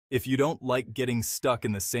If you don't like getting stuck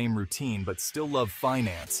in the same routine but still love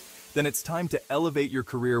finance, then it's time to elevate your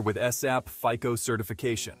career with SAP FICO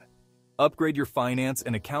certification. Upgrade your finance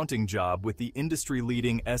and accounting job with the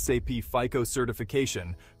industry-leading SAP FICO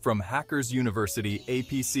certification from Hackers University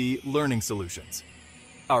APC Learning Solutions.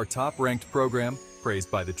 Our top-ranked program,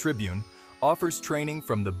 praised by the Tribune, offers training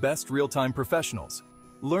from the best real-time professionals.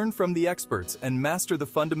 Learn from the experts and master the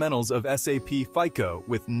fundamentals of SAP FICO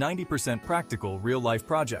with 90% practical real-life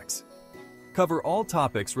projects. Cover all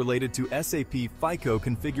topics related to SAP FICO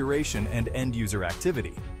configuration and end-user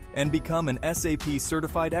activity, and become an SAP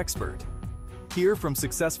certified expert. Hear from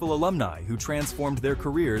successful alumni who transformed their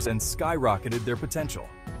careers and skyrocketed their potential.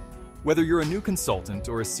 Whether you're a new consultant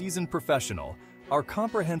or a seasoned professional, our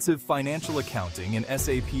comprehensive financial accounting and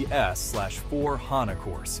SAP S/4HANA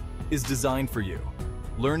course is designed for you.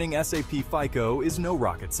 Learning SAP FICO is no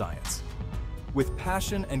rocket science. With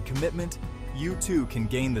passion and commitment, you too can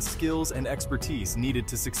gain the skills and expertise needed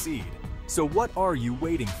to succeed. So what are you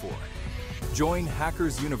waiting for? Join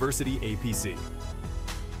Hackers University APC.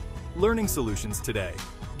 Learning Solutions today.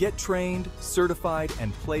 Get trained, certified,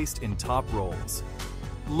 and placed in top roles.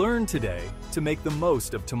 Learn today to make the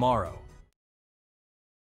most of tomorrow.